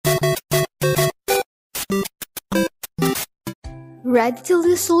Ready to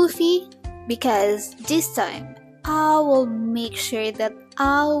lose, Luffy? Because this time, I will make sure that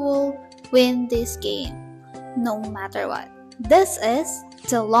I will win this game, no matter what. This is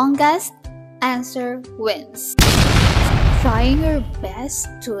the longest answer wins. Trying your best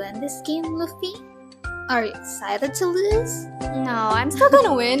to win this game, Luffy? Are you excited to lose? No, I'm still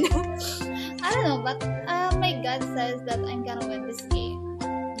gonna win. I don't know, but my gut says that I'm gonna win this game.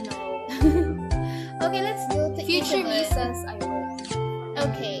 No. Okay, let's go to Future me says I win.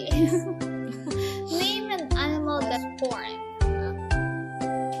 Okay. Name an animal that's foreign.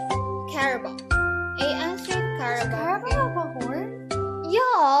 Carabao. I answered carabao. Carabao have a horn?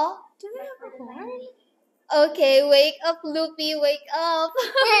 Yeah. Do they have a horn? Okay, wake up, Luffy, wake up.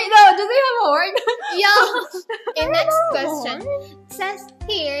 Wait, no, do they have a horn? Yeah. Okay, next Carabao have a question. horn? It says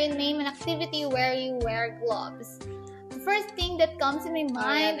here, name an activity where you wear gloves. The first thing that comes in my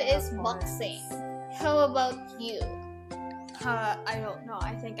mind they is have horns. boxing. How about you? I don't know.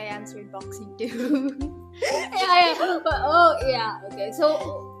 I think I answered boxing too. yeah. But yeah. Okay.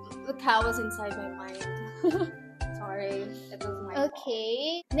 So the cow was inside my mind. Sorry, it was my fault.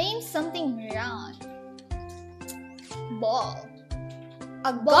 Okay. Name something round. Ball.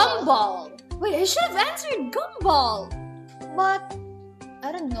 A gumball. Wait, I should have answered gumball. But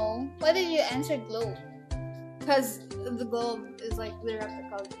I don't know. Why did you answer globe? Because the globe is like the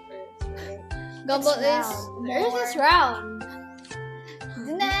replica of the Earth, right? Gumball It's is round. The Earth is round.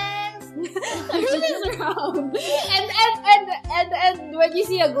 Next. The Earth is round. And when you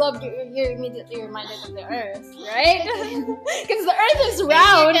see a globe, you're immediately reminded of the Earth, right? Because the Earth is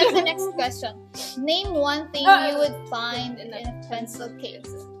round. That's the next question. Name one thing you would find in a pencil case.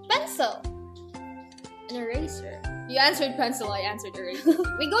 Pencil. An eraser. You answered pencil, I answered eraser.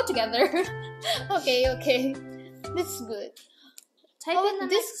 We go together. Okay. That's good. Type Oh, in the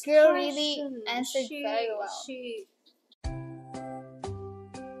this next girl question. really answered very well.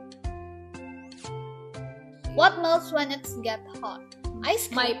 What melts when it gets hot? Ice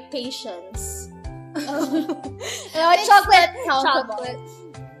cream. My patience. Oh. No, Chocolate. Countable. chocolate.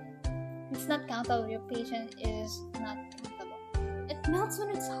 It's not countable. Your patience is not countable. It melts when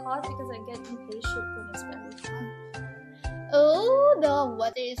it's hot because I get impatient when it's very hot. Oh, the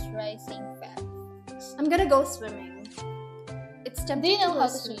water is rising fast. I'm gonna go swimming. It's tempting Do you know to how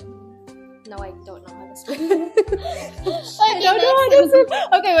go to swim? No, I don't know how to swim. I don't know how to swim.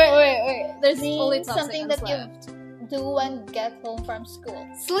 Okay, wait. There's only something that left. you do when get home from school.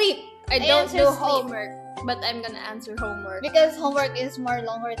 Sleep. I don't answer do sleep. homework, but I'm gonna answer homework. Because homework is more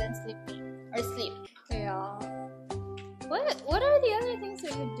longer than sleeping or sleep. Yeah. What are the other things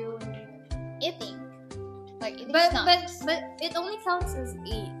that you do when you Eating. Like eating But snacks. it only counts as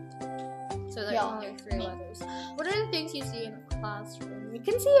 8. So there Yeah, are only 3 me. letters. What are the things you see in a classroom? You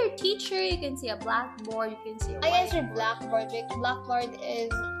can see your teacher, you can see a blackboard, you can see a I answered whiteboard. blackboard because blackboard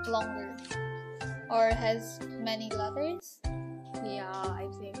is longer or has many letters. Yeah, I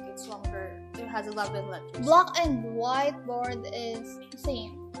think it's longer. It has 11 letters. Black and whiteboard is the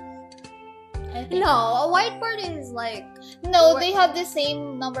same. I think. No, a whiteboard is like... No, Wh- they have the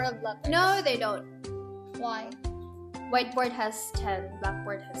same number of letters. No, they don't. Why? Whiteboard has 10,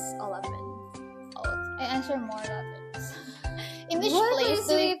 blackboard has 11. Oh, I answer more letters. In which What place is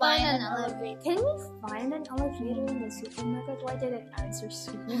do we we find an elevator? Can we find an elevator in the supermarket? Why did I answer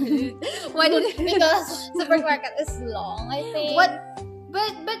supermarket? Why did Because supermarket is long, I think.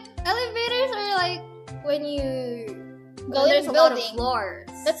 But elevators are like when you Go in there's a lot of building. floors.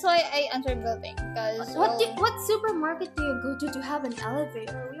 That's why I answered building. Because What supermarket do you go to have an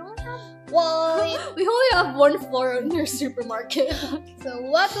elevator? We well, only have 1 floor in your supermarket. so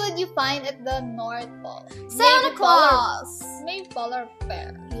what would you find at the North Pole? Santa Maybe Claus. Maybe polar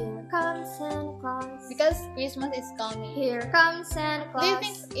bear. Here comes Santa Claus. Because Christmas is coming. Here comes Santa Claus. Do you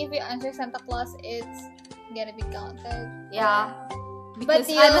think if you answer Santa Claus, it's gonna be counted? Yeah. But Because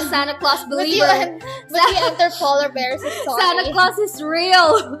you, I'm a Santa Claus but you, believer. but you enter polar bears. Sorry. Santa Claus is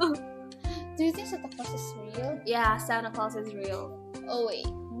real. Do you think Santa Claus is real? Yeah, Santa Claus is real. Oh wait.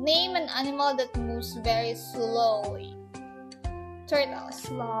 Name an animal that moves very slowly. Turtle.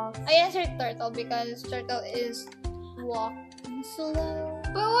 Sloth. I answered turtle because turtle is walking slow.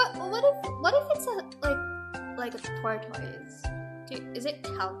 But what if it's like a tortoise? Is it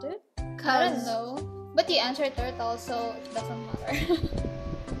counted? I don't know. But you answered turtle, so it doesn't matter.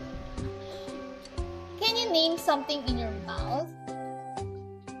 Can you name something in your mouth?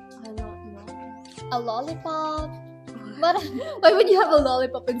 I don't know. A lollipop? But Why would you have a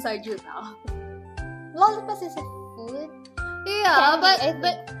lollipop inside your mouth? lollipop is a food. Yeah, Candy,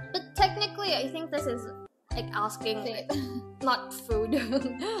 but technically, I think this is like asking Thing. not food.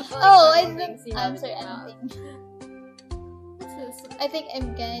 Oh, I Like didn't things you have in answer your mouth. anything. I think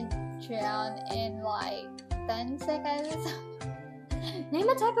I'm gonna drown in like 10 seconds. Name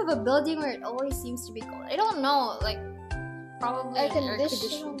a type of a building where it always seems to be cold. I don't know, like probably Air an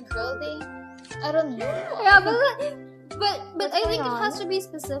conditioned building? I don't know. Yeah, but What's I think going it has on? to be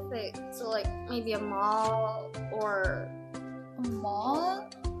specific. So like maybe a mall or A mall?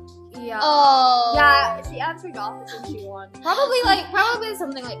 yeah. Oh. Yeah, she answered opposite and she won. Probably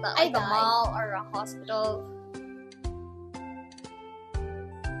something like that. I Like a died. mall or a hospital.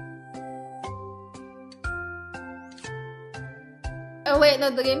 Oh wait, no,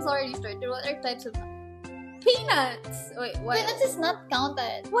 the game's already started. What are types of peanuts? Wait, what? Peanuts is not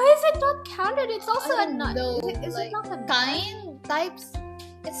counted. Why is it not counted? It's also I a don't nut. know, Is like, it not a nut? Kind? Types?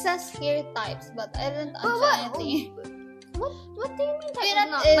 It says here types, but I didn't But answer anything. What do you mean type Peanut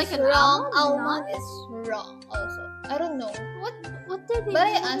of nut? is Like an wrong. almond Almond nut? is wrong also. I don't know. What did they But I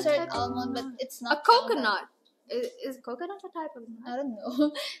mean by answered type of almond, but nut? it's A not counted. coconut. Is coconut a type of I nut? don't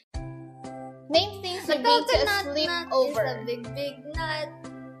know. Name things The you bring to a coconut sleep nut over. is a big nut.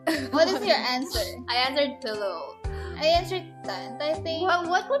 What is your answer? I answered pillow. I answered tent, I think.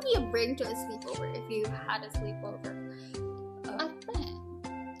 What would you bring to a sleepover if you had a sleepover? A tent.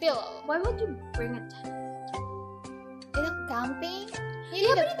 Pillow. Why would you bring a tent? In a camping? You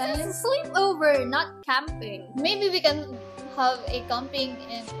Yeah, need a but tent. it's a sleepover, not camping. Maybe we can have a camping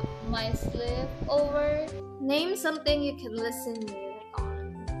in my sleepover. Name something you can listen music on.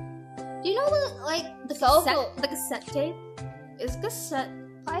 Do you know the Cell cassette, phone. the cassette tape? Is cassette?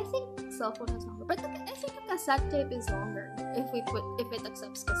 I think cell phone is longer, but I think a cassette tape is longer if it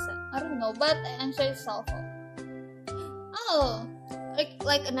accepts cassette. I don't know, but I answered cell phone. Oh,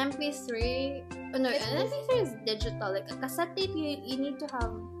 Like an MP3. No, It's an MP3 is digital. Like a cassette tape, you need to have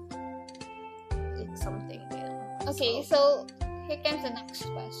like something. okay, so here comes the next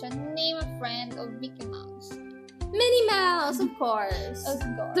question. Name a friend of Mickey Mouse. Minnie Mouse, of course. Of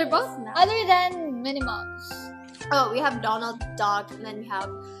course. They're both now. Other than Minnie Mouse. Oh, we have Donald Duck, and then we have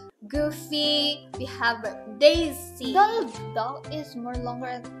Goofy. We have Daisy. Donald Duck is more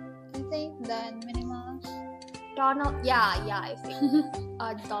longer, I think, than Minnie Mouse. Donald. Yeah, I think.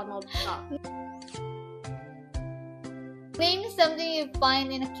 Donald Duck. Name something you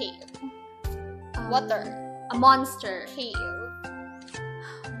find in a cave. Water. A monster. Cave.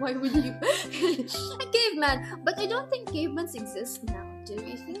 Why would you? A caveman. But I don't think cavemen exist now. Do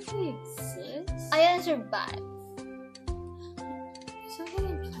you think they exist? I answered bats.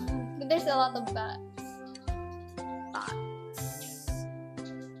 But there's a lot of bats.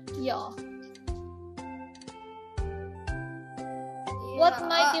 Yeah. What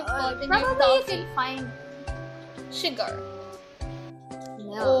might you put in your probably you coffee? can find Sugar.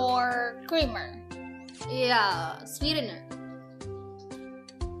 milk. Or creamer. Yeah, sweetener.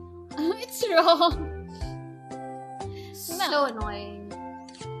 It's wrong. So annoying.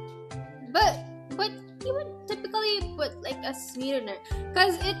 But you would typically put like a sweetener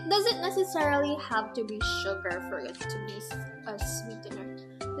because it doesn't necessarily have to be sugar for it to be a sweetener.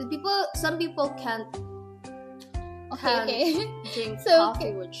 'Cause some people can't Okay. drink So,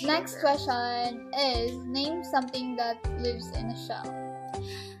 coffee with sugar. Next question is name something that lives in a shell.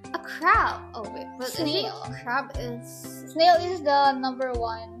 A crab. Oh wait, but I think Snail. crab is Snail is the number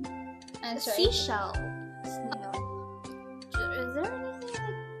one a answer. seashell. Snail. Is there anything like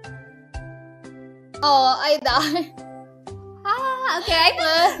Oh, I died. okay,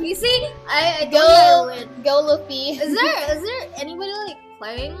 you see, I Go. don't know. Go, Luffy. Is there anybody like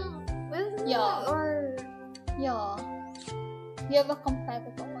playing with me? Yeah. Or Yeah. You have a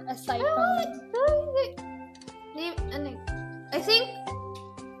competitor aside from me. I think,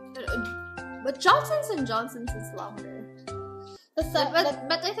 but Johnson's and Johnson's is longer.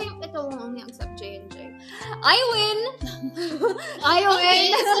 But I think it will only accept J&J. I win. I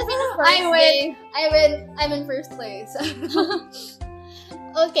win. I win. I'm in first place.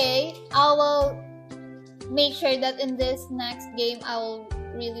 Okay, I will make sure that in this next game I will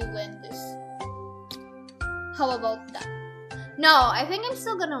really win this. How about that? No, I think I'm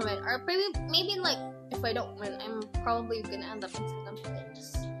still gonna win. Or maybe like if I don't win, I'm probably gonna end up in second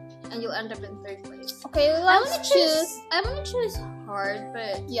place, and you'll end up in third place. Okay, let's choose. I'm gonna choose hard,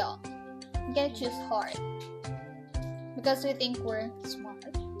 but Yeah, you gotta choose hard because we think we're smart.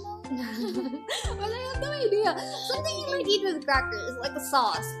 but I have no idea. Something you might eat with crackers, like a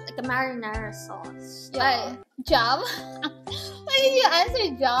sauce, like a marinara sauce. Yeah, jam. Why did you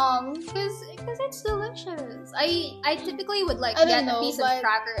answer jam? Because it's delicious. I typically would like I don't get know, a piece of but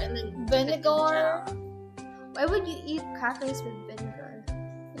cracker and then dip it in Vinegar. jam. Why would you eat crackers with vinegar?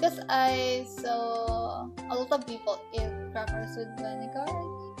 Because I saw a lot of people eat crackers with vinegar.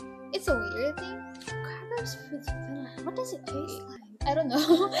 It's a weird thing. Crackers ribs with vanilla. What does it taste like? I don't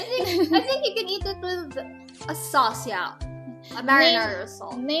know. I think you can eat it with a sauce, yeah. A marinara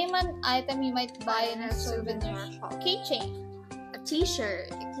sauce. Name an item you might buy in a souvenir shop. Keychain. A t-shirt.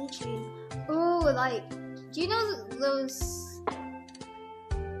 A keychain. Ooh, like, do you know those...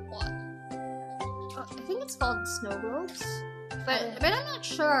 What? I think it's called snow globes. But I'm not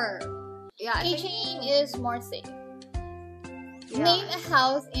sure. Yeah, I think- Keychain is more safe. yeah. Name a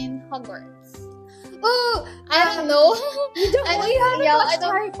house in Hogwarts. Ooh, I don't know. You don't know? You haven't Yeah, watched I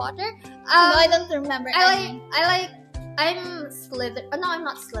don't- Harry Potter? No, I don't remember any. I'm Slytherin. Oh, no, I'm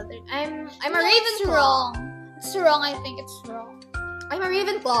not Slytherin. I'm a No, it's Ravenclaw. wrong. It's wrong. I think it's wrong. I'm a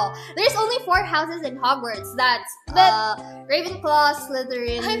Ravenclaw. There's only 4 houses in Hogwarts. That's Ravenclaw, I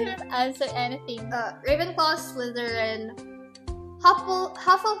Slytherin, didn't answer anything. Ravenclaw, Slytherin,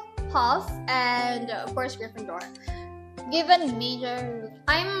 Hufflepuff, and of course Gryffindor. Given major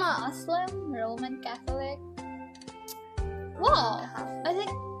I'm Muslim, Roman Catholic. Wow, I think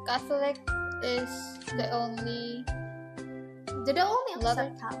Catholic is the only. Did they only Letter-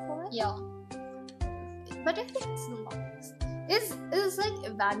 accept Catholic? Yeah. But I think it's the longest. Is like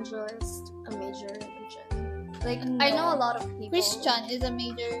evangelist a major religion? Like I No. know a lot of people. Christian is a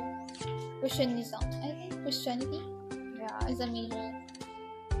major. Christianism. I think Christianity Yeah. is a major.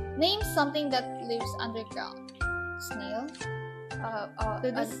 Name something that lives underground. Snail. An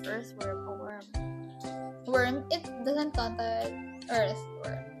this- earthworm, a worm. Worm. It doesn't count as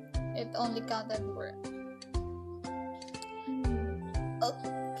earthworm. It only counted worm.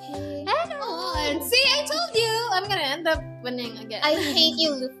 Okay. And see, I told you I'm gonna end up winning again. I hate you,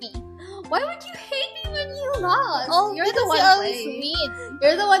 Luffy. Why would you hate me when you lost? Oh, You're the because one you always playing. win.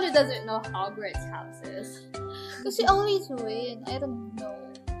 You're the one who doesn't know Hogwarts houses. Because you always win. I don't know.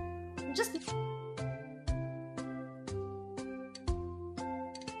 Just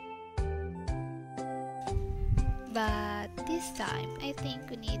But this time, I think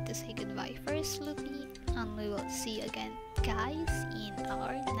we need to say goodbye first, Luffy. And we will see you again, guys, in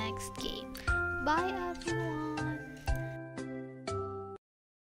our next game. Bye, everyone.